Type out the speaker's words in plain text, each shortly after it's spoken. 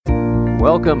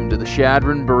Welcome to the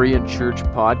Chadron Berean Church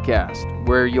podcast,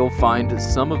 where you'll find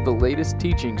some of the latest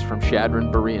teachings from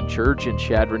Chadron Berean Church in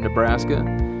Chadron, Nebraska.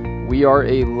 We are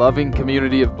a loving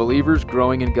community of believers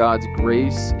growing in God's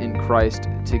grace in Christ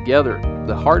together.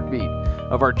 The heartbeat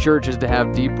of our church is to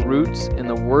have deep roots in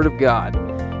the Word of God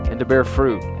and to bear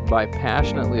fruit by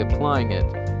passionately applying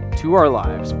it to our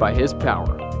lives by His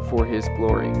power for His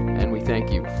glory. And we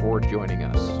thank you for joining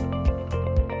us.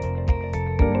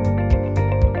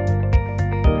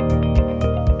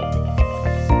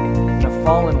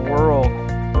 Fallen world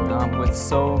with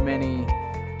so many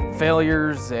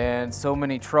failures and so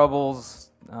many troubles,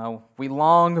 we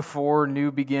long for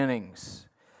new beginnings,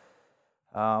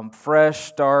 fresh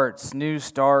starts, new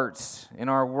starts in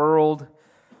our world.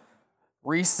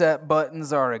 Reset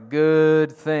buttons are a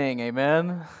good thing,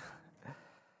 amen?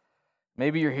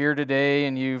 Maybe you're here today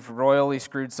and you've royally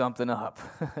screwed something up,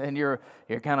 and you're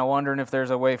kind of wondering if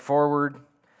there's a way forward.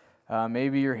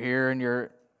 Maybe you're here and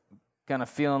you're kind of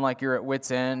feeling like you're at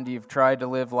wit's end. You've tried to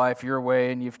live life your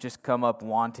way and you've just come up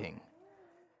wanting.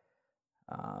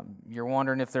 You're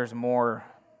wondering if there's more,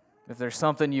 if there's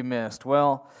something you missed.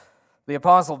 Well, the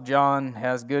Apostle John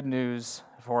has good news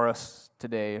for us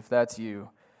today, if that's you,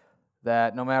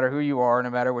 that no matter who you are, no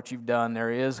matter what you've done,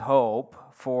 there is hope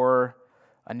for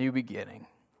a new beginning.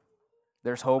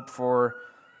 There's hope for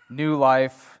new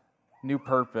life, new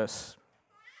purpose.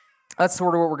 That's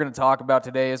sort of what we're going to talk about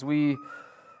today as we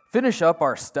finish up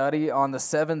our study on the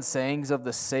 7 sayings of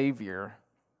the Savior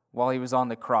while He was on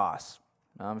the cross.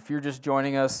 If you're just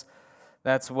joining us,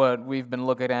 that's what we've been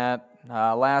looking at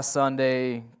last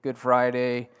Sunday, Good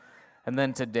Friday, and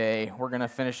then today. We're going to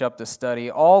finish up the study.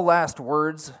 All last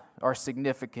words are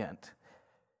significant,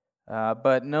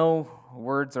 but no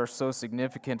words are so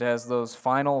significant as those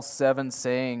final 7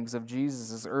 sayings of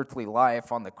Jesus' earthly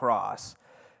life on the cross,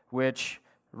 which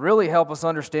really help us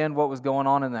understand what was going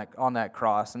on that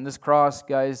cross. And this cross,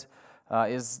 guys,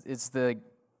 is the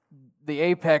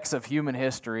apex of human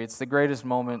history. It's the greatest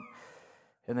moment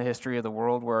in the history of the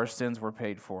world where our sins were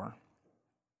paid for.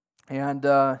 And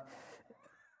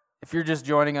if you're just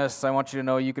joining us, I want you to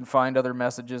know you can find other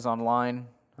messages online.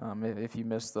 If you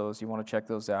missed those, you want to check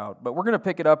those out. But we're going to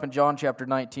pick it up in John chapter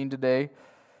 19 today,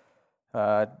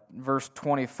 verse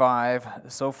 25.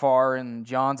 So far in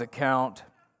John's account,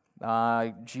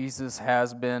 Jesus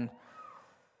has been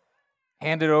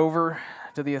handed over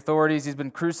to the authorities. He's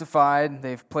been crucified.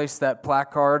 They've placed that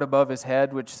placard above His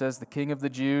head which says the King of the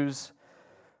Jews.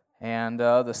 And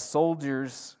the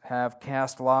soldiers have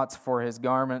cast lots for His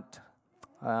garments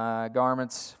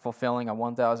fulfilling a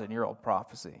 1,000-year-old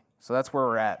prophecy. So that's where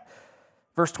we're at.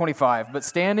 Verse 25, but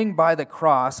standing by the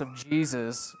cross of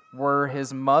Jesus were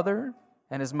His mother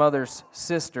and His mother's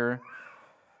sister,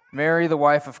 Mary, the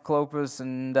wife of Clopas,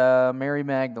 and Mary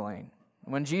Magdalene.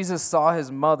 When Jesus saw His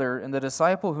mother and the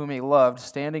disciple whom He loved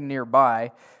standing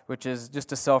nearby, which is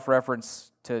just a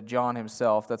self-reference to John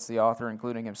himself, that's the author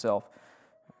including himself,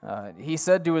 He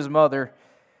said to His mother,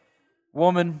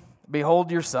 "Woman,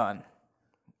 behold your son."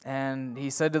 And He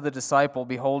said to the disciple,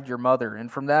 "Behold your mother." And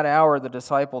from that hour the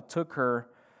disciple took her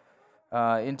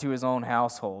into his own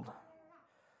household.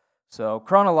 So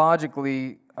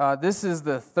chronologically, this is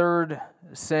the third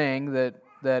saying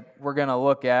that we're going to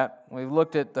look at. We've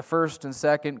looked at the first and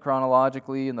second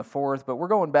chronologically and the fourth, but we're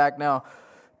going back now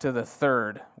to the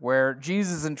third, where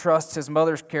Jesus entrusts His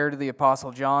mother's care to the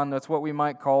Apostle John. That's what we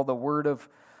might call the word of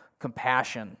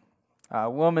compassion.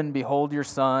 "Woman, behold your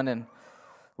son," and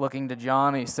looking to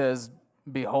John, He says,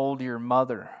 "Behold your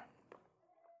mother."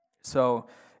 So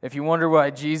if you wonder why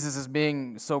Jesus is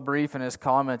being so brief in His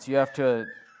comments, we have to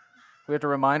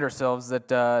remind ourselves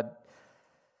that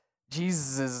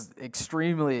Jesus is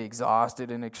extremely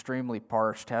exhausted and extremely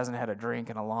parched, hasn't had a drink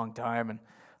in a long time,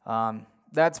 and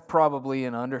that's probably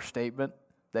an understatement,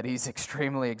 that He's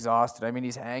extremely exhausted. I mean,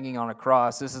 He's hanging on a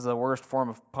cross. This is the worst form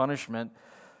of punishment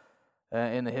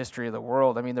in the history of the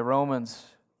world. I mean, the Romans,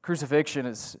 crucifixion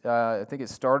is, I think it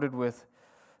started with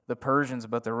the Persians,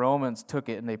 but the Romans took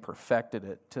it and they perfected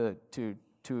it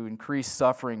to increase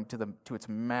suffering to its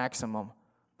maximum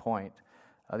point.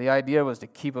 The idea was to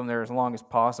keep them there as long as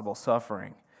possible,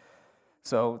 suffering.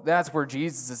 So that's where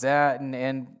Jesus is at.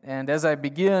 And as I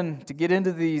begin to get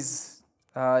into these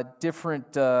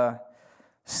different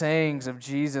sayings of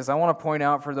Jesus, I want to point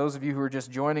out for those of you who are just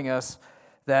joining us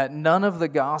that none of the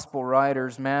gospel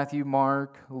writers, Matthew,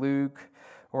 Mark, Luke,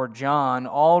 or John,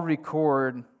 all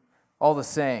record all the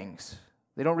sayings.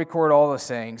 They don't record all the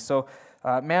sayings. So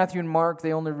Matthew and Mark,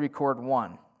 they only record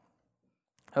one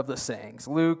of the sayings.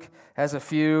 Luke has a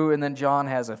few, and then John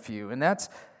has a few. And that's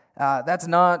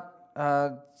not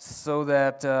so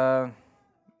that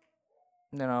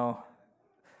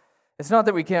It's not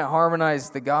that we can't harmonize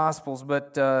the Gospels,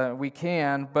 but we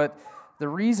can. But the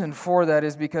reason for that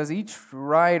is because each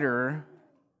writer,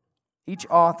 each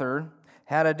author,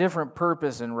 had a different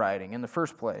purpose in writing in the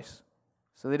first place.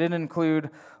 So they didn't include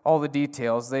all the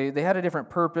details. They had a different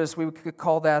purpose. We could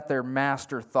call that their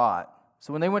master thought.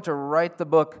 So when they went to write the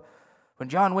book, when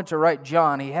John went to write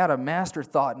John, he had a master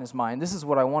thought in his mind. This is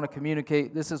what I want to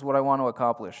communicate. This is what I want to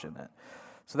accomplish in it.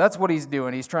 So that's what he's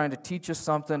doing. He's trying to teach us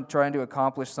something, trying to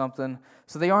accomplish something.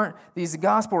 So these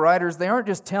gospel writers, they aren't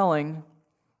just telling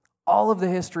all of the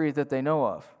history that they know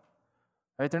of.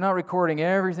 Right? They're not recording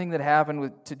everything that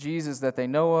happened to Jesus that they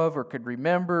know of or could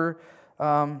remember.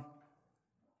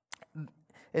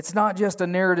 It's not just a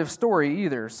narrative story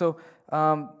either. So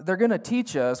they're going to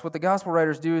teach us, what the gospel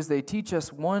writers do is they teach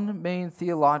us one main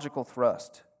theological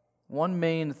thrust, one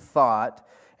main thought,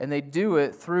 and they do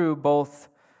it through both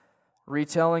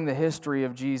retelling the history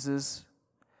of Jesus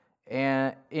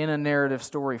and in a narrative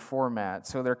story format.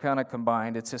 So they're kind of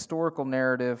combined. It's historical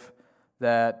narrative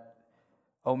that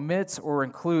omits or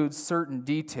includes certain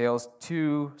details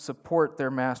to support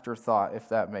their master thought, if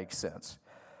that makes sense.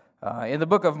 In the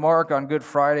book of Mark on Good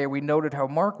Friday, we noted how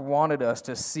Mark wanted us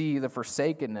to see the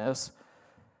forsakenness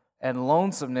and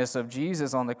lonesomeness of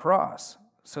Jesus on the cross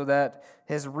so that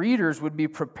his readers would be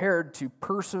prepared to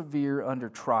persevere under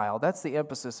trial. That's the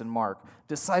emphasis in Mark.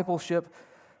 Discipleship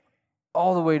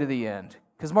all the way to the end.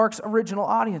 Because Mark's original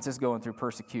audience is going through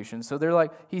persecution. So they're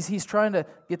like, he's trying to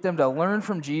get them to learn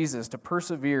from Jesus, to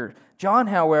persevere. John,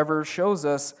 however, shows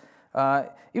us,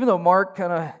 even though Mark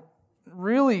kind of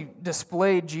really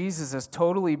displayed Jesus as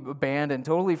totally abandoned,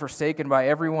 totally forsaken by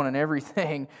everyone and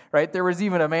everything, right? There was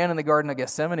even a man in the Garden of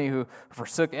Gethsemane who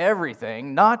forsook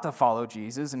everything not to follow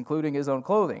Jesus, including his own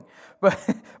clothing.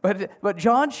 But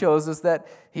John shows us that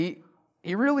he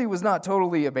really was not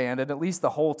totally abandoned, at least the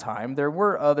whole time. There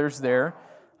were others there.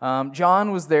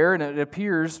 John was there, and it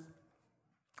appears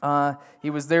he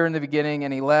was there in the beginning,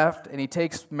 and he left, and he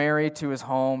takes Mary to his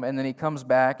home, and then he comes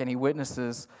back, and he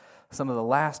witnesses some of the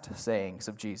last sayings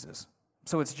of Jesus.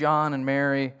 So it's John and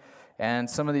Mary and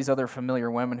some of these other familiar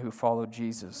women who followed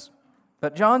Jesus.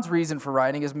 But John's reason for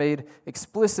writing is made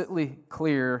explicitly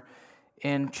clear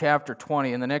in chapter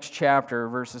 20. In the next chapter,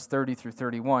 verses 30 through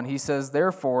 31, he says,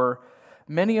 "Therefore,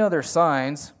 many other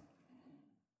signs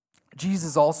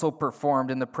Jesus also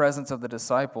performed in the presence of the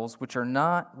disciples, which are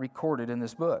not recorded in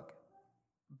this book.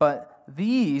 But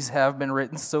these have been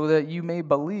written so that you may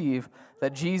believe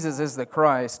that Jesus is the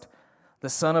Christ, the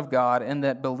Son of God, and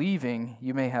that believing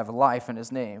you may have life in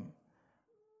his name."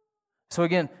 So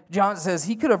again, John says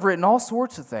he could have written all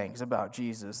sorts of things about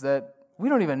Jesus that we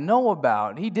don't even know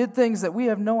about. He did things that we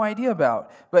have no idea about.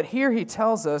 But here he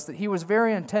tells us that he was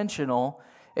very intentional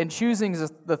in choosing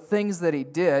the things that he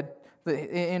did.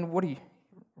 In what he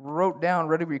wrote down,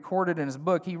 already recorded in his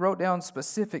book, he wrote down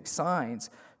specific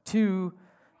signs to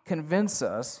convince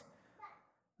us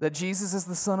that Jesus is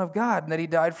the Son of God and that he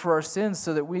died for our sins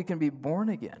so that we can be born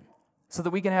again, so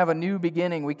that we can have a new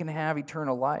beginning, we can have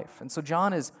eternal life. And so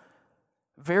John is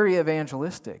very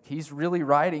evangelistic. He's really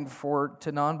writing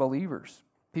to non-believers,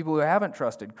 people who haven't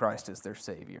trusted Christ as their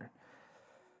Savior.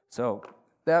 So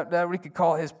that we could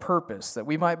call his purpose, that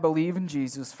we might believe in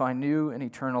Jesus, find new and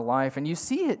eternal life. And you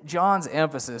see it, John's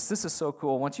emphasis. This is so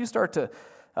cool. Once you start to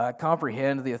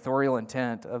comprehend the authorial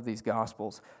intent of these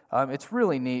Gospels, it's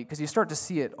really neat because you start to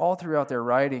see it all throughout their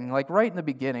writing, like right in the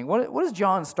beginning. What does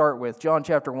John start with? John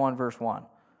chapter 1, verse 1.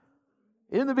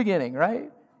 In the beginning,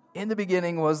 right? In the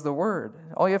beginning was the Word.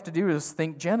 All you have to do is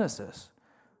think Genesis.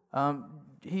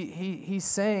 He's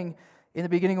saying, in the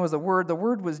beginning was the Word. The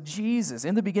Word was Jesus.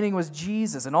 In the beginning was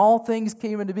Jesus. And all things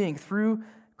came into being through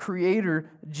Creator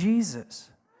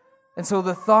Jesus. And so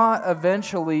the thought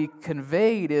eventually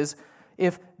conveyed is,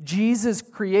 if Jesus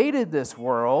created this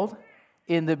world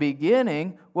in the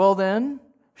beginning, well then,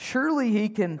 surely he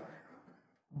can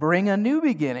bring a new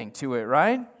beginning to it,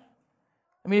 right?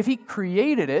 I mean, if he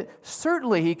created it,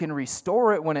 certainly he can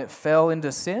restore it when it fell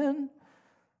into sin.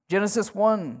 Genesis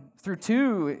 1 through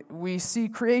 2, we see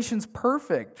creation's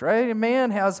perfect, right? A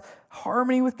man has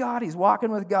harmony with God. He's walking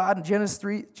with God. And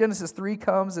Genesis 3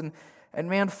 comes and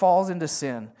man falls into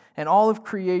sin. And all of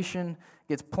creation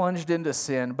gets plunged into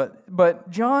sin. But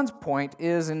John's point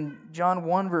is in John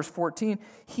 1 verse 14,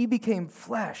 he became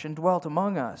flesh and dwelt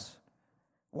among us.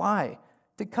 Why?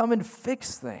 To come and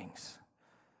fix things.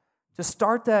 To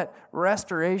start that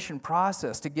restoration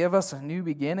process, to give us a new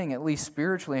beginning, at least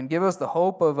spiritually, and give us the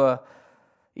hope of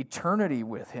eternity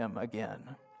with him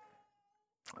again.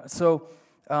 So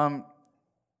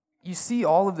you see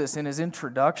all of this in his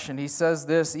introduction. He says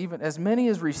this, even as many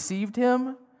as received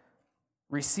him,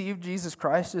 received Jesus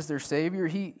Christ as their Savior,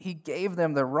 He gave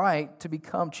them the right to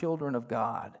become children of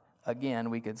God.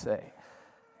 Again, we could say.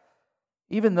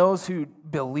 Even those who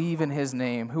believe in His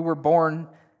name, who were born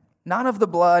not of the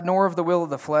blood, nor of the will of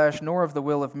the flesh, nor of the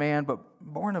will of man, but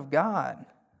born of God,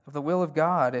 of the will of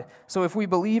God. So if we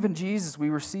believe in Jesus, we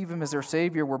receive Him as our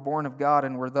Savior, we're born of God,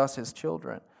 and we're thus His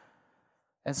children.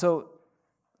 And so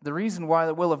the reason why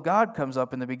the will of God comes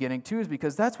up in the beginning too is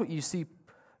because that's what you see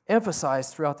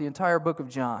emphasized throughout the entire book of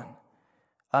John.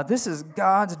 This is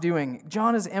God's doing.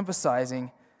 John is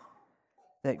emphasizing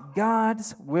that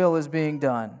God's will is being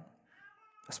done.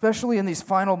 Especially in these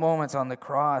final moments on the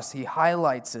cross, he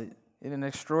highlights it in an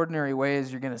extraordinary way,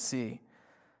 as you're going to see.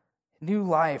 New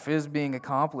life is being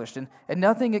accomplished, and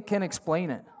nothing can explain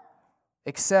it,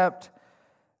 except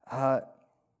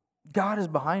God is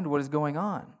behind what is going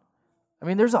on. I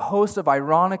mean, there's a host of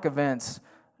ironic events.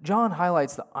 John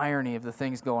highlights the irony of the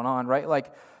things going on, right?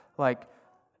 Like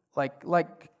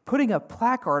putting a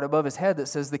placard above his head that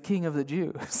says the King of the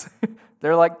Jews.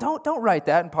 They're like, don't write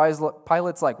that. And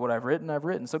Pilate's like, what I've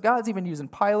written. So God's even using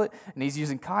Pilate, and he's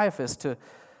using Caiaphas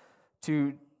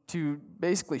to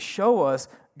basically show us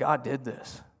God did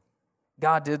this.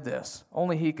 God did this.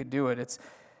 Only He could do it.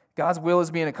 God's will is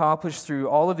being accomplished through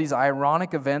all of these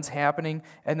ironic events happening,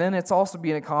 and then it's also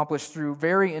being accomplished through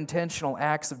very intentional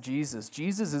acts of Jesus.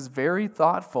 Jesus is very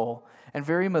thoughtful and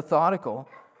very methodical,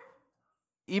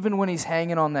 even when He's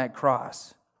hanging on that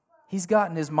cross. He's got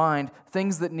in His mind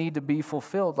things that need to be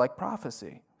fulfilled, like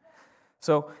prophecy.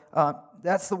 So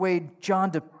that's the way John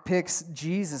depicts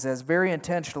Jesus, as very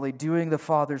intentionally doing the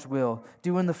Father's will,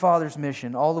 doing the Father's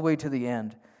mission all the way to the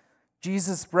end.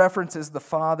 Jesus references the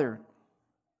Father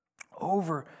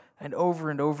over and over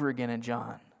and over again in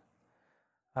John.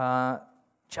 John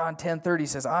 10:30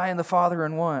 says, I and the Father are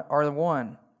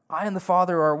one. I and the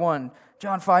Father are one.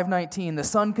 John 5:19, the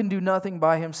Son can do nothing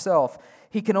by Himself.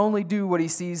 He can only do what He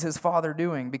sees His Father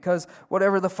doing, because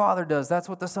whatever the Father does, that's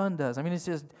what the Son does. I mean, it's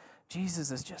just,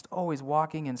 Jesus is just always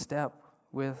walking in step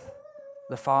with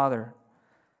the Father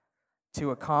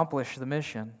to accomplish the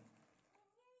mission.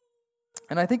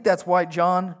 And I think that's why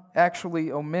John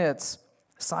actually omits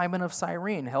Simon of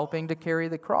Cyrene helping to carry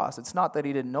the cross. It's not that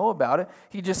he didn't know about it.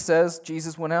 He just says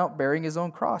Jesus went out bearing His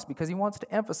own cross, because he wants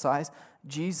to emphasize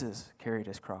Jesus carried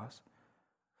His cross.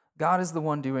 God is the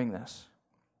one doing this.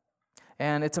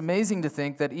 And it's amazing to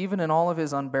think that even in all of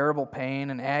His unbearable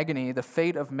pain and agony, the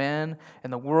fate of men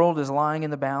and the world is lying in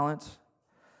the balance.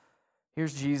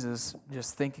 Here's Jesus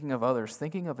just thinking of others,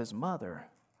 thinking of His mother,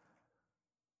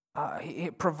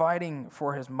 providing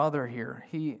for His mother here.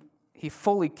 He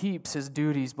fully keeps His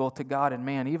duties both to God and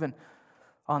man, even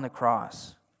on the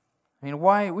cross. I mean,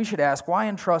 we should ask, why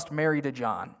entrust Mary to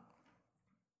John?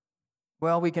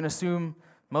 Well, we can assume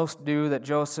most do that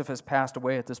Joseph has passed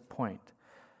away at this point.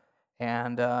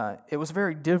 And it was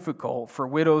very difficult for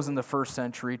widows in the first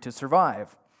century to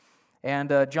survive. And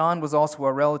John was also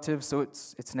a relative, so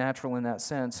it's natural in that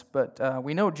sense. But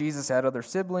we know Jesus had other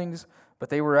siblings, but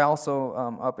they were also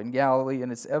up in Galilee,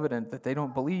 and it's evident that they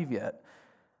don't believe yet.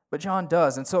 But John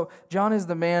does. And so John is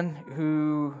the man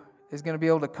who is going to be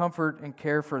able to comfort and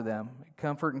care for them,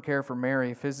 comfort and care for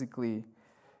Mary physically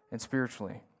and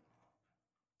spiritually.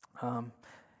 And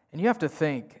you have to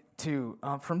think, too,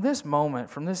 from this moment,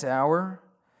 from this hour,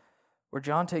 where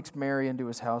John takes Mary into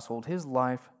his household, his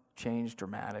life changed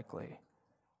dramatically.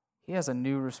 He has a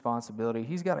new responsibility.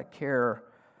 He's got to care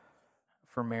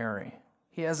for Mary.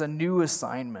 He has a new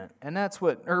assignment. And that's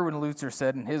what Erwin Lutzer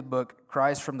said in his book,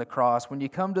 Christ from the Cross. When you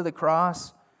come to the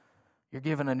cross, you're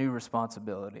given a new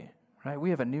responsibility. Right?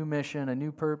 We have a new mission, a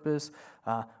new purpose.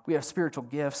 We have spiritual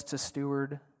gifts to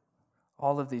steward.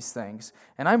 All of these things.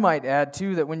 And I might add,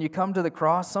 too, that when you come to the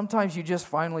cross, sometimes you just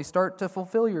finally start to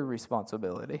fulfill your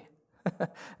responsibility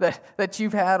that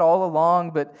you've had all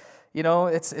along. But, you know,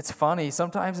 it's funny.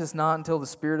 Sometimes it's not until the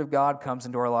Spirit of God comes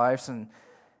into our lives and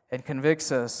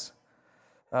convicts us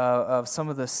of some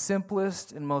of the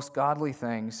simplest and most godly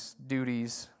things,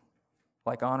 duties,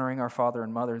 like honoring our father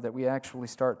and mother, that we actually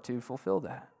start to fulfill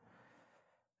that.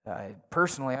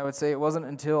 Personally, I would say it wasn't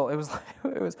until it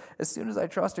was as soon as I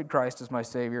trusted Christ as my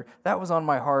Savior, that was on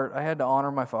my heart. I had to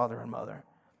honor my father and mother.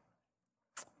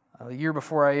 The year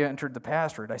before I entered the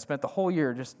pastorate, I spent the whole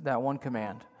year just that one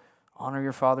command: honor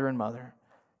your father and mother.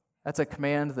 That's a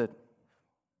command that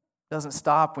doesn't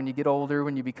stop when you get older,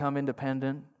 when you become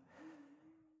independent.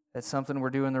 That's something we're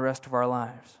doing the rest of our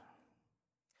lives.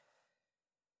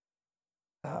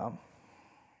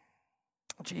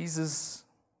 Jesus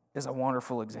is a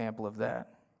wonderful example of that.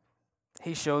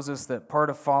 He shows us that part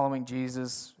of following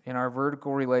Jesus in our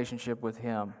vertical relationship with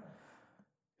Him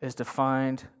is to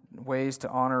find ways to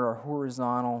honor our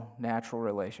horizontal, natural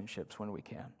relationships when we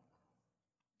can.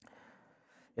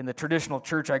 In the traditional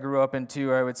church I grew up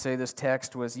into, I would say this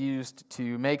text was used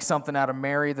to make something out of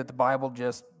Mary that the Bible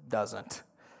just doesn't.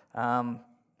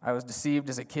 I was deceived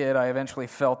as a kid. I eventually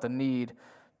felt the need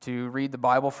to read the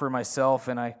Bible for myself,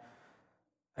 and I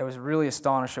was really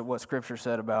astonished at what Scripture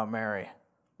said about Mary,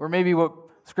 or maybe what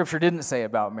Scripture didn't say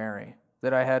about Mary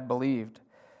that I had believed.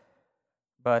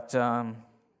 But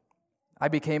I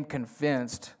became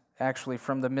convinced, actually,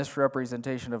 from the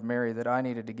misrepresentation of Mary, that I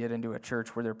needed to get into a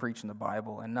church where they're preaching the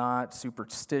Bible and not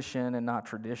superstition and not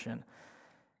tradition.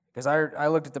 Because I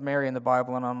looked at the Mary in the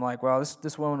Bible and I'm like, wow,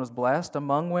 this woman was blessed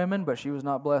among women, but she was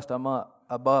not blessed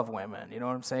above women. You know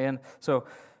what I'm saying? So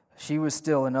she was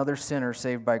still another sinner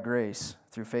saved by grace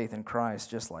through faith in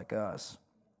Christ, just like us.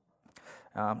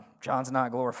 John's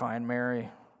not glorifying Mary.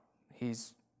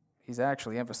 He's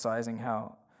actually emphasizing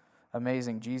how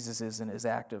amazing Jesus is in his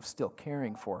act of still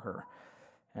caring for her.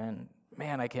 And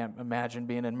man, I can't imagine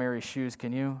being in Mary's shoes,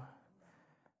 can you?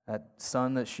 That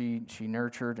son that she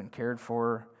nurtured and cared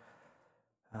for,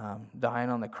 dying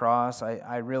on the cross.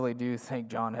 I really do think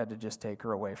John had to just take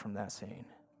her away from that scene.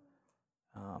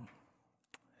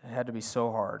 It had to be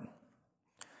so hard.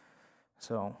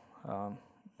 So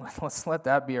let's let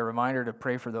that be a reminder to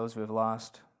pray for those who have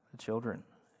lost the children,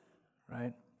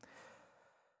 right?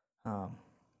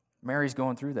 Mary's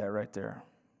going through that right there.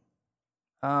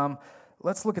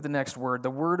 Let's look at the next word, the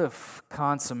word of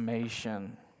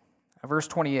consummation. Verse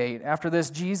 28, after this,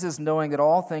 Jesus, knowing that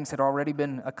all things had already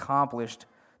been accomplished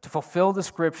to fulfill the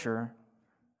Scripture,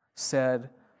 said,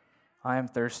 I am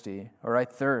thirsty, or I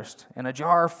thirst. And a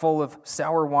jar full of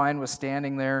sour wine was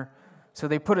standing there. So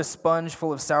they put a sponge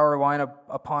full of sour wine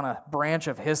upon a branch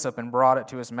of hyssop and brought it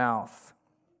to his mouth.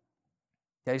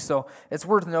 Okay, so it's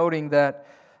worth noting that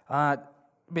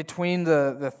between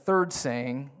the third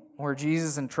saying, where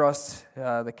Jesus entrusts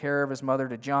the care of his mother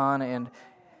to John,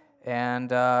 and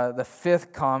the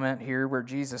fifth comment here, where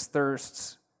Jesus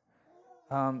thirsts,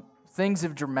 things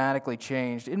have dramatically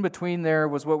changed. In between there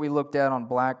was what we looked at on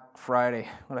Black Friday,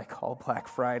 what I call Black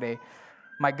Friday.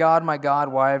 My God,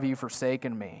 why have you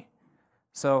forsaken me?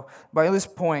 So by this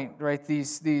point, right,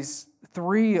 these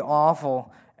 3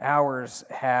 awful hours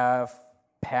have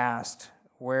passed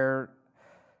where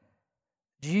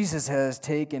Jesus has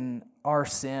taken our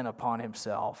sin upon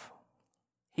himself.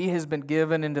 He has been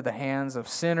given into the hands of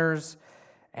sinners,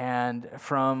 and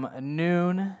from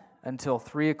noon until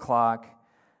 3 o'clock,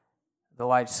 the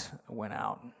lights went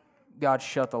out. God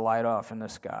shut the light off in the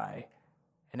sky,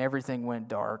 and everything went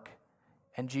dark.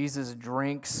 And Jesus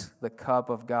drinks the cup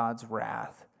of God's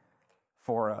wrath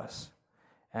for us.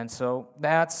 And so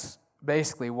that's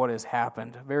basically what has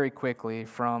happened very quickly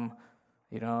from,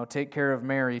 take care of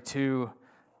Mary to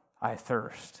I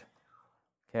thirst.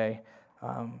 Okay?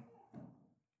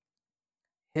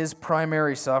 His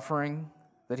primary suffering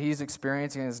that he's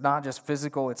experiencing is not just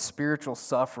physical, it's spiritual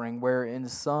suffering, where in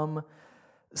some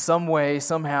way,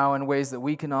 somehow, in ways that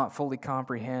we cannot fully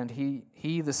comprehend,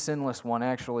 he, the sinless one,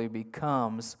 actually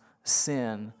becomes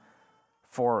sin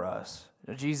for us.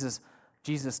 Jesus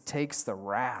takes the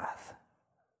wrath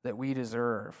that we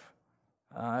deserve.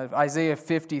 Isaiah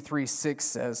 53:6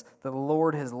 says, the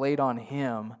Lord has laid on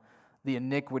him the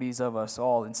iniquities of us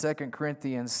all. And 2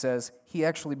 Corinthians says he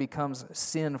actually becomes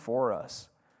sin for us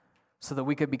so that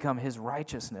we could become his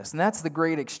righteousness. And that's the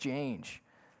great exchange.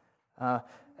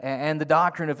 And the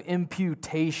doctrine of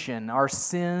imputation. Our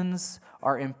sins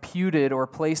are imputed or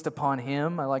placed upon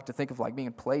him. I like to think of like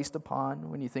being placed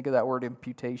upon when you think of that word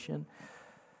imputation.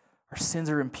 Our sins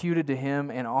are imputed to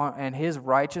him, and his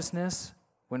righteousness,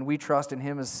 when we trust in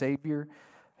him as Savior,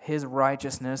 his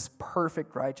righteousness,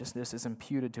 perfect righteousness, is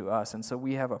imputed to us. And so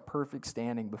we have a perfect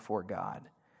standing before God.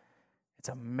 It's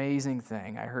an amazing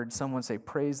thing. I heard someone say,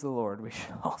 praise the Lord. We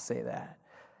should all say that.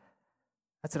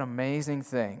 That's an amazing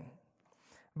thing.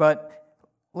 But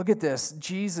look at this.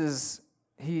 Jesus,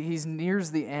 he's nears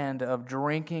the end of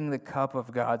drinking the cup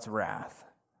of God's wrath.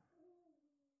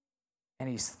 And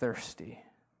he's thirsty.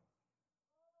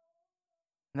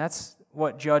 And that's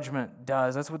what judgment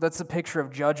does. That's the picture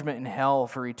of judgment in hell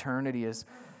for eternity, is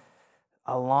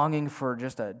a longing for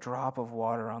just a drop of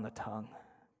water on the tongue.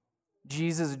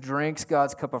 Jesus drinks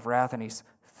God's cup of wrath and he's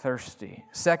thirsty.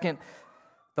 Second,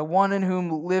 the one in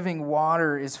whom living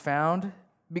water is found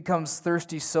becomes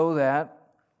thirsty so that,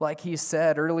 like he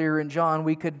said earlier in John,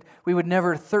 we would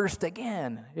never thirst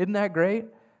again. Isn't that great?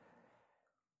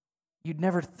 You'd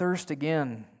never thirst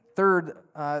again. Third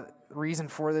reason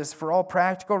for this, for all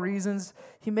practical reasons,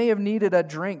 he may have needed a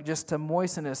drink just to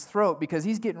moisten his throat because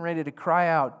he's getting ready to cry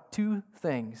out 2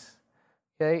 things.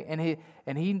 Okay? And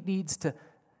he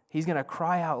he's going to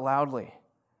cry out loudly.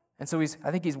 And so I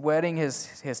think he's wetting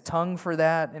his tongue for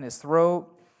that in his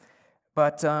throat.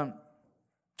 But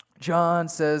John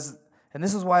says, and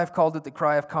this is why I've called it the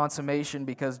cry of consummation,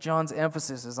 because John's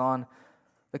emphasis is on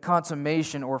the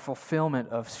consummation or fulfillment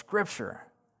of Scripture.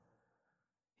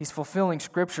 He's fulfilling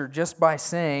Scripture just by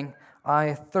saying,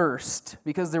 I thirst,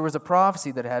 because there was a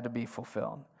prophecy that had to be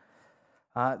fulfilled.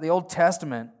 The Old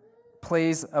Testament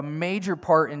plays a major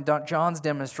part in John's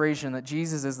demonstration that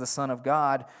Jesus is the Son of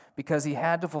God, because he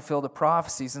had to fulfill the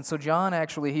prophecies. And so John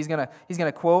actually, he's going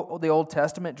to quote the Old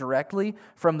Testament directly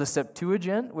from the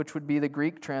Septuagint, which would be the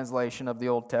Greek translation of the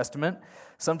Old Testament.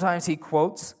 Sometimes he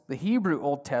quotes the Hebrew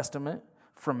Old Testament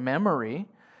from memory,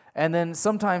 and then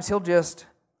sometimes he'll just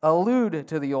allude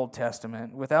to the Old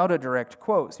Testament without a direct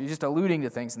quote. So he's just alluding to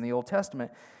things in the Old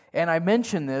Testament. And I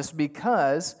mention this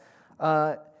because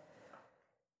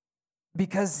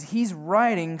he's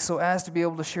writing so as to be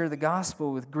able to share the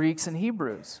gospel with Greeks and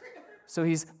Hebrews. So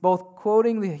he's both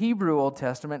quoting the Hebrew Old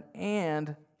Testament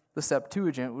and the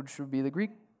Septuagint, which would be the Greek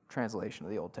translation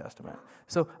of the Old Testament.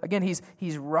 So again,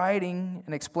 he's writing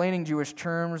and explaining Jewish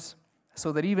terms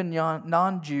so that even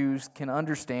non-Jews can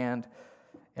understand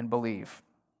and believe.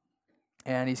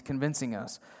 And he's convincing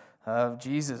us of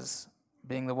Jesus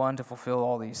being the one to fulfill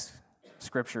all these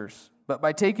scriptures. But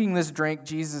by taking this drink,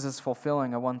 Jesus is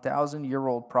fulfilling a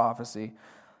 1,000-year-old prophecy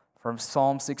from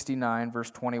Psalm 69, verse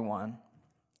 21.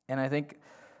 And I think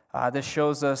this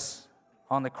shows us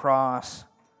on the cross,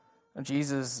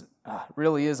 Jesus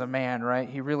really is a man, right?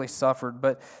 He really suffered,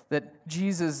 but that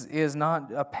Jesus is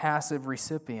not a passive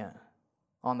recipient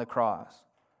on the cross.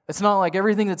 It's not like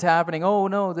everything that's happening, oh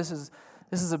no, this is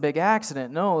a big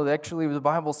accident. No, actually the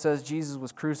Bible says Jesus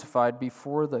was crucified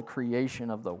before the creation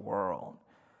of the world.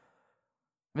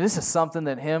 I mean, this is something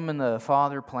that him and the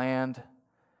Father planned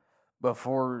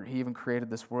before he even created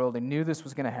this world. He knew this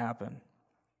was going to happen.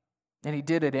 And he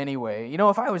did it anyway. You know,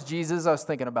 if I was Jesus, I was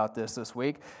thinking about this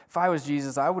week. If I was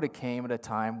Jesus, I would have came at a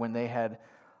time when they had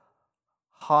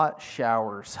hot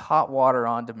showers, hot water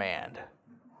on demand.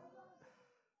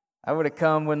 I would have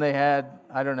come when they had,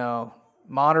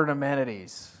 modern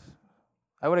amenities.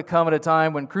 I would have come at a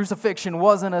time when crucifixion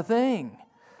wasn't a thing.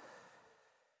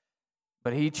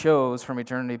 But he chose from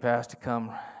eternity past to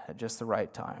come at just the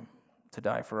right time to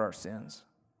die for our sins.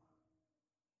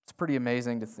 It's pretty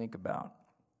amazing to think about.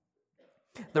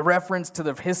 The reference to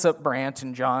the hyssop branch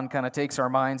in John kind of takes our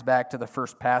minds back to the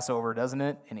first Passover, doesn't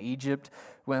it? In Egypt,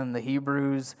 when the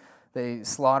Hebrews, they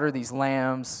slaughter these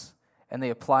lambs and they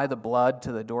apply the blood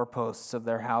to the doorposts of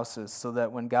their houses so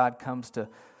that when God comes to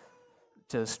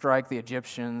strike the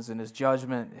Egyptians and his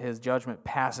judgment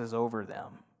passes over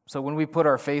them. So when we put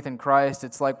our faith in Christ,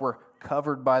 it's like we're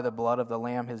covered by the blood of the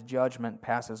Lamb. His judgment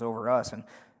passes over us. And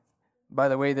by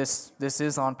the way, this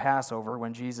is on Passover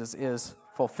when Jesus is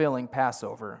fulfilling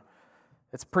Passover.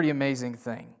 It's a pretty amazing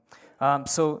thing.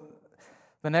 So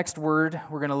the next word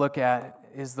we're going to look at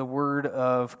is the word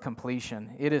of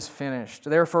completion. It is finished.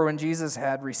 Therefore, when Jesus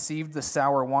had received the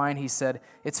sour wine, he said,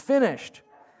 "It's finished."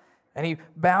 And he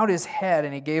bowed his head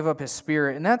and he gave up his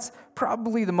spirit. And that's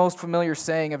probably the most familiar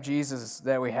saying of Jesus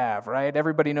that we have, right?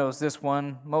 Everybody knows this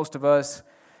one, most of us.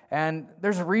 And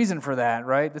there's a reason for that,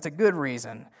 right? It's a good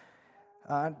reason.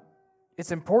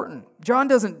 It's important. John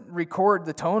doesn't record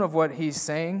the tone of what he's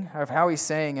saying, of how he's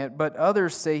saying it, but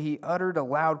others say he uttered a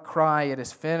loud cry, "It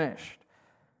is finished."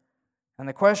 And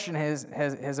the question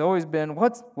has always been,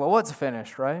 what's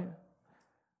finished, right?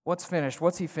 What's finished?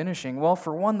 What's he finishing? Well,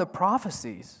 for one, the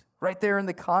prophecies, right there in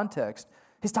the context.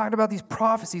 He's talking about these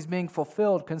prophecies being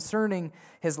fulfilled concerning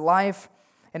his life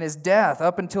and his death.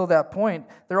 Up until that point,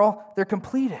 they're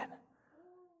completed.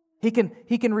 He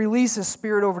can release his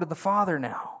spirit over to the Father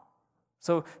now.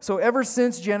 So ever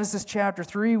since Genesis chapter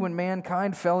 3, when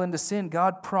mankind fell into sin,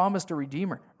 God promised a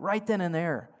Redeemer right then and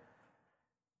there.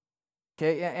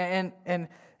 Okay, and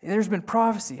there's been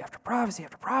prophecy after prophecy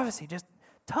after prophecy, just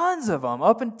tons of them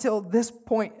up until this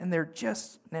point, and they're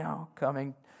just now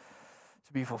coming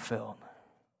to be fulfilled.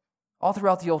 All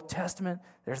throughout the Old Testament,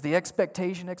 there's the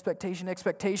expectation.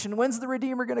 When's the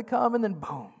Redeemer going to come? And then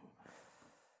boom,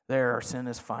 there, our sin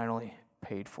is finally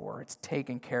paid for. It's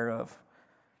taken care of.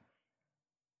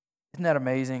 Isn't that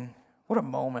amazing? What a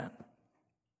moment.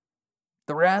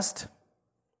 The rest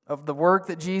of the work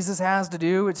that Jesus has to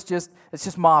do, it's just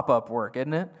mop-up work,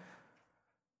 isn't it?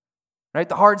 Right?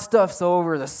 The hard stuff's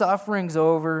over, the suffering's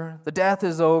over, the death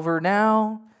is over.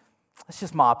 Now, let's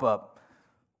just mop up.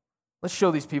 Let's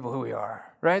show these people who we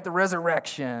are, right? The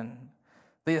resurrection,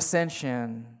 the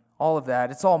ascension, all of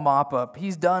that, it's all mop-up.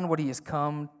 He's done what he has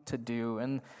come to do,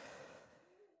 and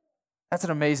that's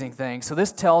an amazing thing. So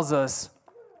this tells us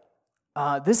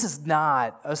This is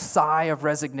not a sigh of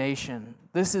resignation.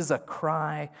 This is a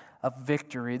cry of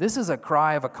victory. This is a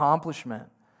cry of accomplishment.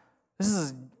 This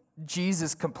is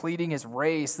Jesus completing his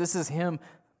race. This is him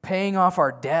paying off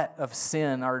our debt of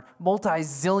sin, our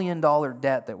multi-zillion-dollar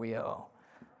debt that we owe.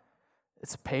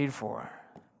 It's paid for.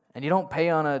 And you don't pay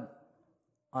on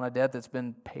a debt that's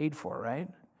been paid for, right?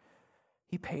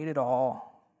 He paid it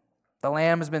all. The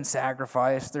lamb has been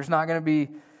sacrificed. There's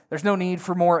no need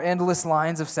for more endless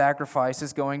lines of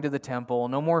sacrifices going to the temple.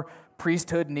 No more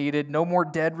priesthood needed. No more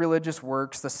dead religious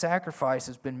works. The sacrifice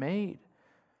has been made.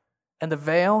 And the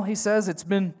veil, he says, it's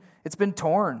been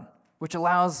torn, which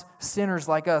allows sinners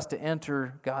like us to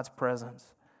enter God's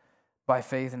presence by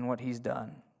faith in what he's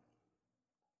done.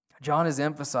 John is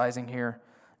emphasizing here,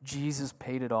 Jesus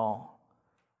paid it all.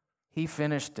 He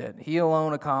finished it. He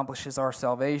alone accomplishes our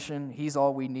salvation. He's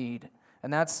all we need.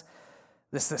 And that's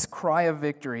this cry of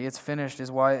victory. It's finished is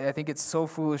why I think it's so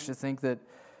foolish to think that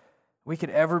we could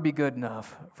ever be good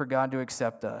enough for God to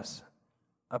accept us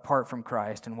apart from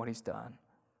Christ and what he's done.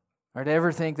 Or to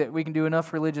ever think that we can do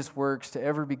enough religious works to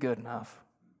ever be good enough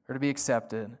or to be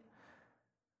accepted.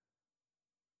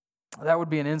 That would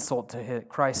be an insult to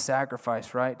Christ's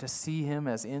sacrifice, right? To see him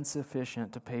as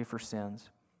insufficient to pay for sins.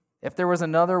 If there was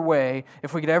another way,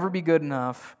 if we could ever be good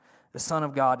enough, the Son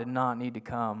of God did not need to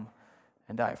come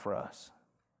and die for us.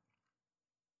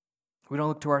 We don't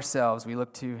look to ourselves, we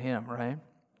look to him, right?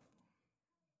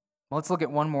 Well, let's look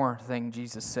at one more thing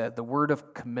Jesus said. The word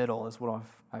of committal is what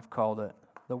I've called it.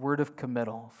 The word of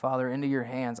committal. Father, into your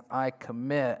hands I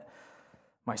commit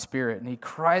my spirit. And he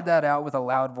cried that out with a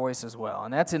loud voice as well.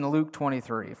 And that's in Luke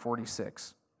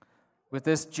 23:46. With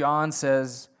this, John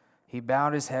says, he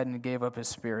bowed his head and gave up his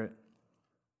spirit.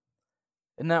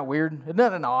 Isn't that weird? Isn't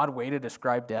that an odd way to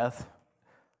describe death?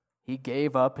 He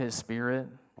gave up his spirit.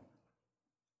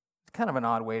 It's kind of an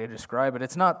odd way to describe it.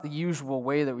 It's not the usual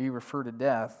way that we refer to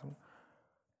death.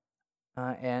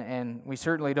 And we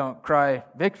certainly don't cry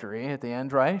victory at the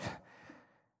end, right?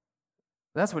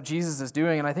 That's what Jesus is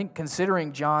doing. And I think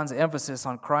considering John's emphasis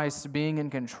on Christ being in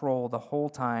control the whole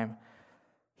time,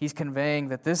 he's conveying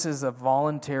that this is a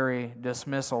voluntary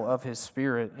dismissal of his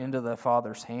spirit into the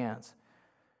Father's hands.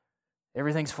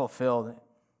 Everything's fulfilled,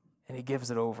 and he gives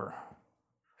it over.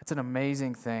 It's an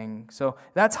amazing thing. So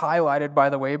that's highlighted, by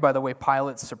the way,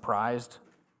 Pilate's surprised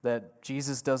that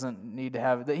Jesus doesn't need to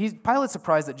have... Pilate's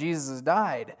surprised that Jesus has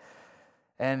died,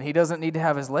 and he doesn't need to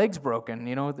have his legs broken.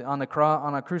 You know, on a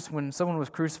crucifix, when someone was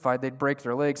crucified, they'd break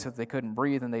their legs so that they couldn't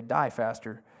breathe, and they'd die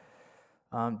faster.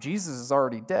 Jesus is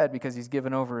already dead because he's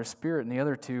given over his spirit, and the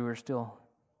other two are still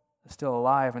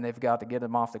alive, and they've got to get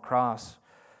him off the cross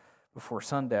before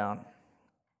sundown.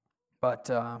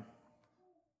 But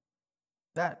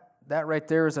that right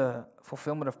there is a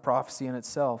fulfillment of prophecy in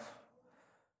itself.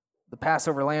 The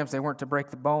Passover lambs, they weren't to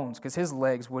break the bones because his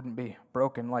legs wouldn't be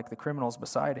broken like the criminals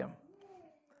beside him.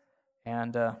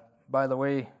 And by the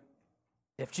way,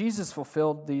 if Jesus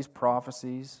fulfilled these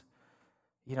prophecies,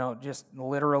 you know, just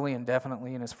literally and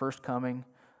definitely in his first coming,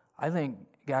 I think,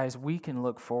 guys, we can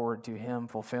look forward to him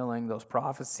fulfilling those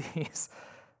prophecies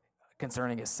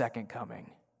concerning his second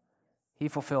coming. He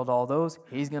fulfilled all those.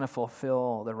 He's going to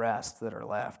fulfill the rest that are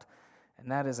left.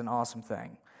 And that is an awesome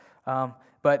thing.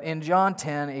 But in John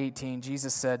 10:18,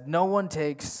 Jesus said, "No one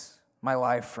takes my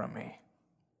life from me."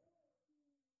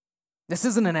 This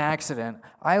isn't an accident.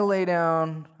 I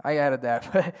added that.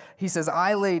 But he says,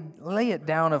 I lay it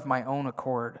down of my own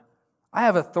accord. I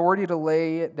have authority to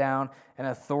lay it down and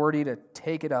authority to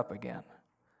take it up again.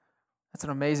 That's an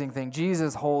amazing thing.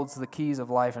 Jesus holds the keys of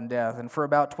life and death. And for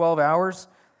about 12 hours,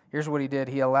 here's what he did.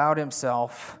 He allowed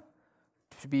himself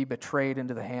to be betrayed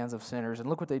into the hands of sinners. And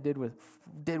look what they did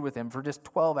with him for just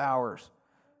 12 hours.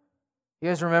 You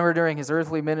guys remember during his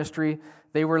earthly ministry,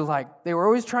 they were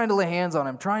always trying to lay hands on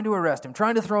him, trying to arrest him,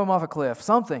 trying to throw him off a cliff,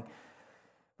 something.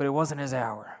 But it wasn't his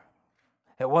hour.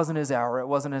 It wasn't his hour. It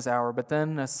wasn't his hour. But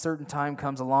then a certain time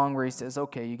comes along where he says,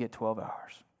 okay, you get 12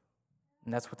 hours.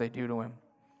 And that's what they do to him.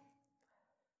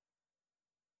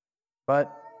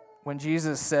 But when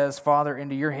Jesus says, Father,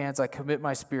 into your hands I commit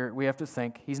my spirit, we have to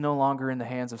think he's no longer in the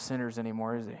hands of sinners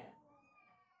anymore, is he?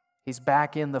 He's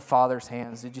back in the Father's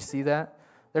hands. Did you see that?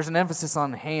 There's an emphasis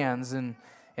on hands in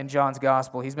John's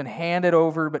gospel. He's been handed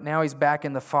over, but now he's back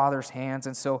in the Father's hands.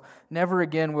 And so never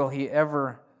again will he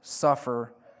ever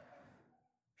suffer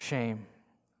shame.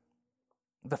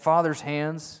 The Father's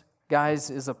hands, guys,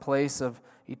 is a place of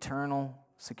eternal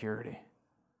security.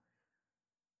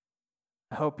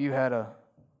 I hope you had a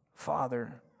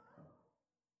father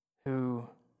who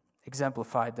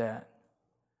exemplified that,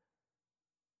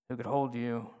 who could hold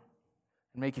you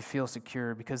and make you feel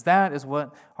secure, because that is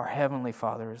what our Heavenly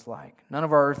Father is like. None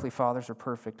of our earthly fathers are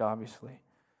perfect, obviously.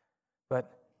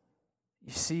 But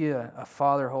you see a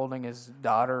father holding his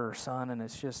daughter or son, and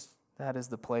it's just, that is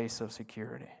the place of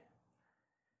security.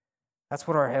 That's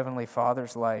what our Heavenly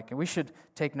Father's like. And we should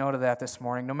take note of that this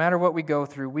morning. No matter what we go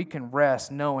through, we can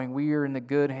rest knowing we are in the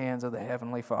good hands of the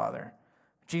Heavenly Father.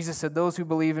 Jesus said, those who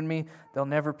believe in me, they'll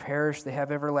never perish. They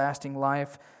have everlasting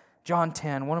life. John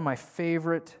 10, one of my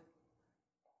favorite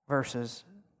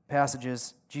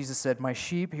passages, Jesus said, my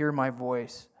sheep hear my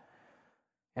voice,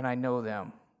 and I know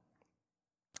them.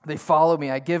 They follow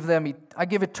me. I give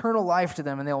eternal life to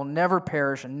them, and they will never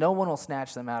perish, and no one will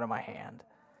snatch them out of my hand.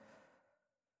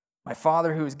 My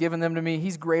Father who has given them to me,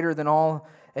 he's greater than all,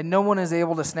 and no one is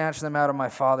able to snatch them out of my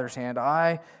Father's hand.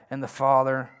 I and the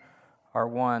Father are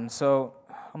one. So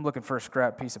I'm looking for a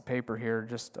scrap piece of paper here,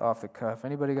 just off the cuff.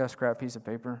 Anybody got a scrap piece of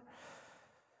paper?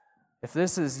 If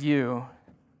this is you,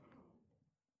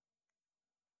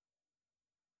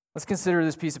 let's consider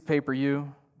this piece of paper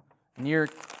you. And you're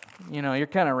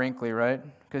kind of wrinkly, right?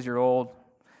 Because you're old.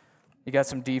 You got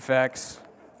some defects.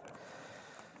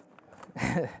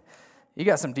 You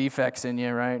got some defects in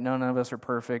you, right? None of us are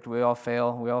perfect. We all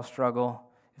fail. We all struggle.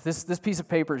 If this piece of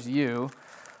paper is you,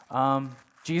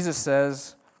 Jesus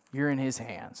says you're in his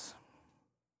hands.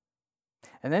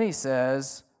 And then he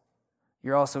says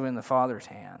you're also in the Father's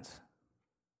hands.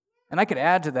 And I could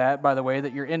add to that, by the way,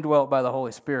 that you're indwelt by the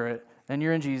Holy Spirit. Then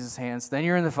you're in Jesus' hands. Then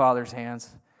you're in the Father's hands.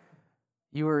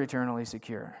 You are eternally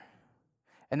secure.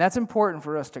 And that's important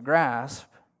for us to grasp,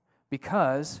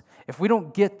 because if we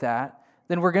don't get that,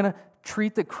 then we're going to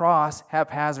treat the cross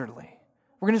haphazardly.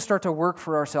 We're going to start to work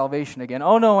for our salvation again.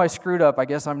 Oh no, I screwed up. I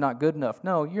guess I'm not good enough.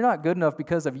 No, you're not good enough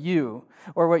because of you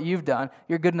or what you've done.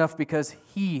 You're good enough because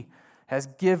he has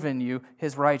given you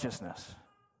his righteousness.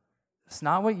 It's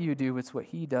not what you do, it's what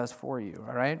he does for you,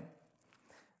 all right?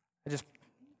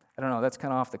 I don't know, that's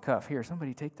kind of off the cuff. Here,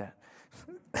 somebody take that.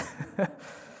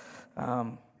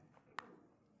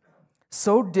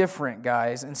 So different,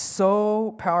 guys, and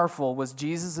so powerful was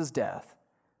Jesus' death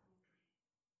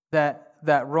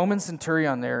that Roman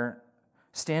centurion there,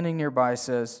 standing nearby,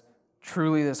 says,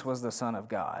 truly this was the Son of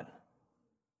God.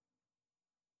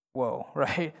 Whoa,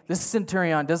 right? This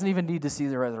centurion doesn't even need to see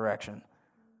the resurrection.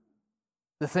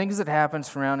 The things that happened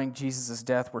surrounding Jesus'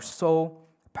 death were so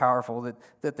powerful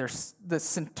that the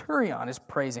centurion is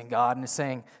praising God and is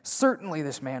saying, certainly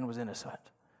this man was innocent.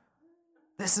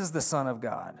 This is the Son of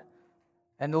God.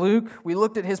 And Luke, we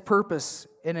looked at his purpose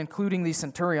in including these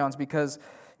centurions because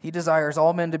he desires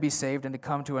all men to be saved and to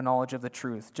come to a knowledge of the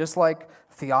truth. Just like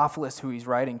Theophilus, who he's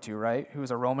writing to, right? Who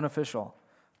is a Roman official.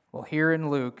 Well, here in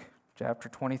Luke chapter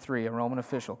 23, a Roman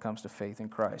official comes to faith in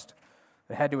Christ.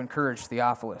 They had to encourage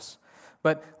Theophilus.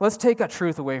 But let's take a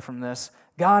truth away from this.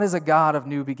 God is a God of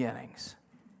new beginnings.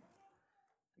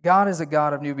 God is a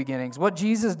God of new beginnings. What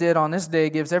Jesus did on this day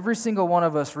gives every single one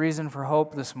of us reason for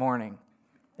hope this morning.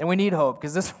 And we need hope,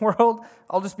 because this world,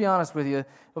 I'll just be honest with you,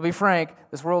 I'll be frank,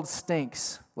 this world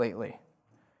stinks lately.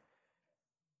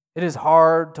 It is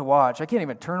hard to watch. I can't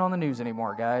even turn on the news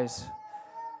anymore, guys.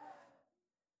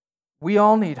 We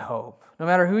all need hope. No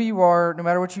matter who you are, no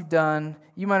matter what you've done,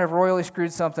 you might have royally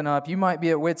screwed something up, you might be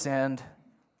at wit's end.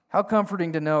 How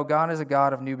comforting to know God is a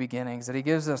God of new beginnings, that he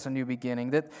gives us a new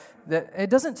beginning. That it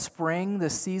doesn't spring, the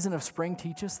season of spring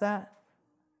teach us that?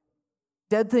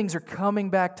 Dead things are coming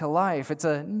back to life. It's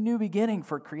a new beginning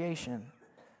for creation.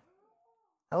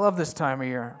 I love this time of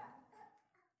year.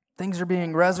 Things are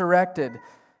being resurrected.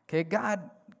 Okay, God,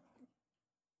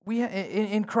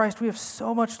 in Christ, we have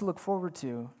so much to look forward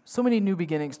to. So many new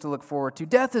beginnings to look forward to.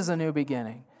 Death is a new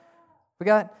beginning. We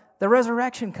got the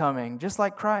resurrection coming, just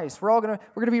like Christ. We're going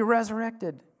to be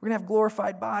resurrected. We're going to have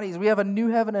glorified bodies. We have a new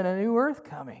heaven and a new earth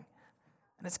coming.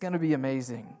 And it's going to be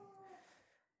amazing.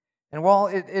 And while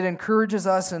it encourages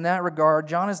us in that regard,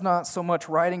 John is not so much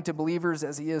writing to believers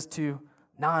as he is to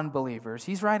non-believers.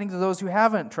 He's writing to those who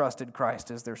haven't trusted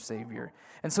Christ as their Savior.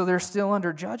 And so they're still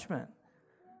under judgment.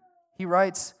 He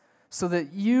writes, so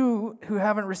that you who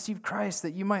haven't received Christ,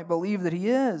 that you might believe that he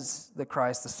is the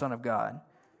Christ, the Son of God.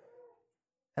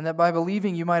 And that by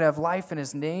believing you might have life in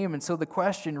his name. And so the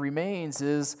question remains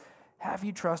is, have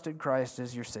you trusted Christ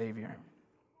as your Savior?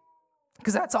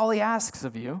 Because that's all he asks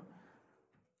of you.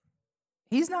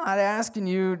 He's not asking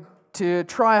you to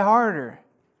try harder.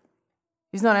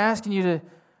 He's not asking you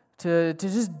to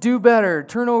just do better,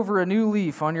 turn over a new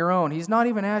leaf on your own. He's not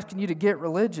even asking you to get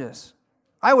religious.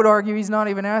 I would argue he's not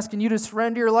even asking you to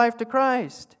surrender your life to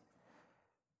Christ.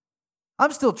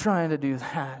 I'm still trying to do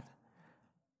that.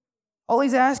 All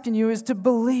he's asking you is to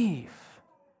believe.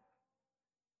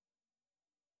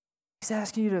 He's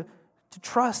asking you to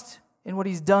trust in what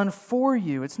he's done for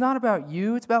you. It's not about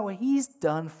you, it's about what he's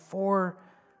done for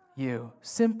you.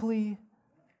 Simply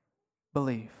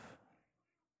believe.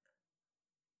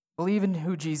 Believe in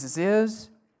who Jesus is.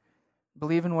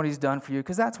 Believe in what he's done for you,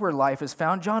 because that's where life is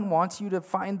found. John wants you to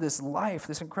find this life,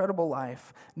 this incredible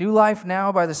life. New life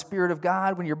now by the Spirit of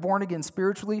God when you're born again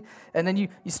spiritually, and then you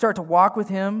start to walk with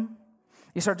him.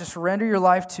 You start to surrender your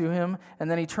life to him,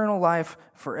 and then eternal life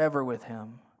forever with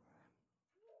him.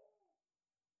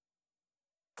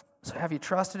 So have you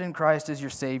trusted in Christ as your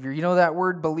Savior? You know that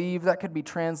word believe, that could be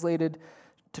translated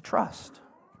to trust.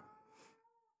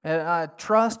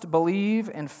 Trust,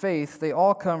 believe, and faith, they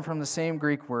all come from the same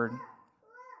Greek word.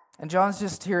 And John's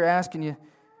just here asking you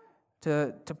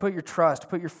to put your trust,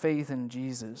 put your faith in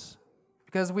Jesus.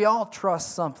 Because we all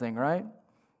trust something, right?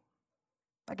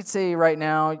 I could say right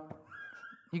now,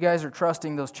 you guys are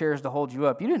trusting those chairs to hold you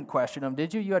up. You didn't question them,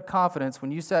 did you? You had confidence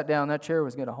when you sat down, that chair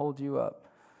was going to hold you up.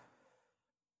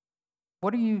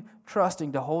 What are you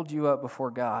trusting to hold you up before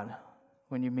God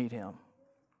when you meet him?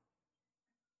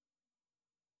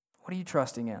 What are you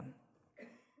trusting in?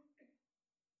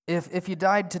 If you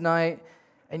died tonight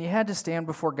and you had to stand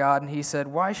before God and he said,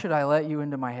 "Why should I let you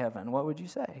into my heaven?" what would you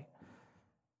say?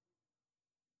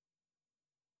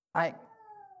 I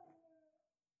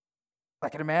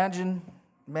can imagine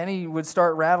many would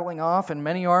start rattling off, and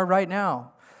many are right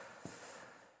now.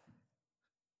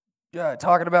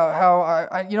 Talking about how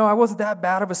I wasn't that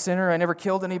bad of a sinner. I never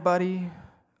killed anybody.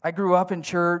 I grew up in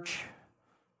church.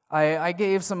 I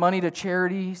gave some money to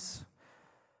charities.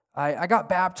 I got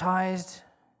baptized.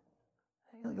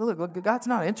 Look, God's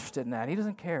not interested in that. He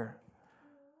doesn't care.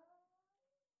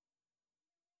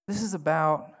 This is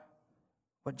about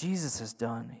what Jesus has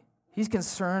done. He's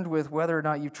concerned with whether or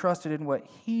not you trusted in what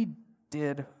he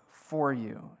did for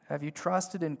you. Have you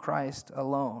trusted in Christ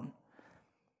alone?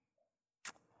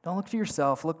 Don't look to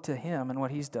yourself, look to him and what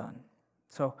he's done.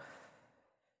 So,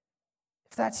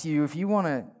 if that's you, if you want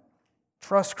to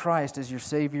trust Christ as your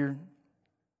Savior,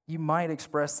 you might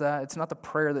express that. It's not the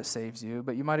prayer that saves you,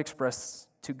 but you might express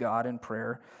to God in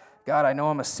prayer, "God, I know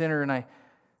I'm a sinner, and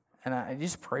I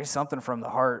just pray something from the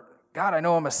heart. God, I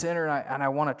know I'm a sinner, and I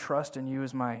want to trust in you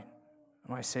as my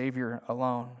Savior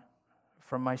alone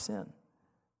from my sin,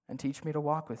 and teach me to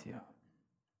walk with you."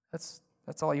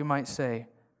 That's all you might say.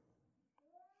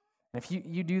 And if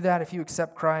you do that, if you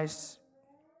accept Christ,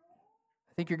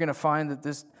 I think you're going to find that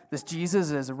this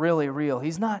Jesus is really real.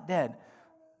 He's not dead.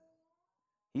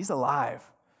 He's alive.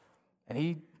 And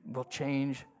he will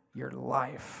change your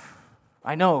life.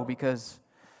 I know, because,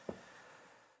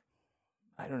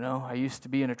 I don't know, I used to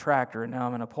be in a tractor and now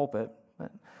I'm in a pulpit.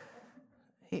 But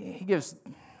he gives,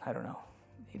 I don't know,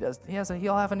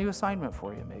 he'll have a new assignment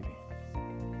for you maybe.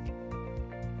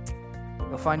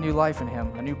 You'll find new life in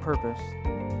him, a new purpose.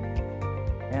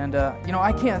 And,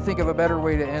 I can't think of a better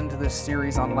way to end this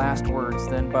series on last words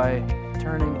than by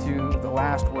turning to the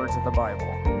last words of the Bible.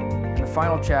 In the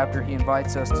final chapter, he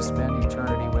invites us to spend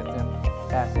eternity with him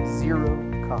at zero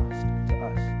cost to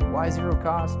us. Why zero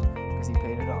cost? Because he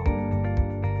paid it all.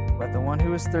 Let the one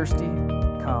who is thirsty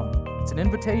come. It's an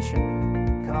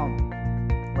invitation. Come.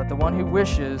 Let the one who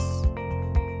wishes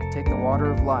take the water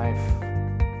of life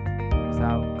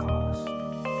without cost.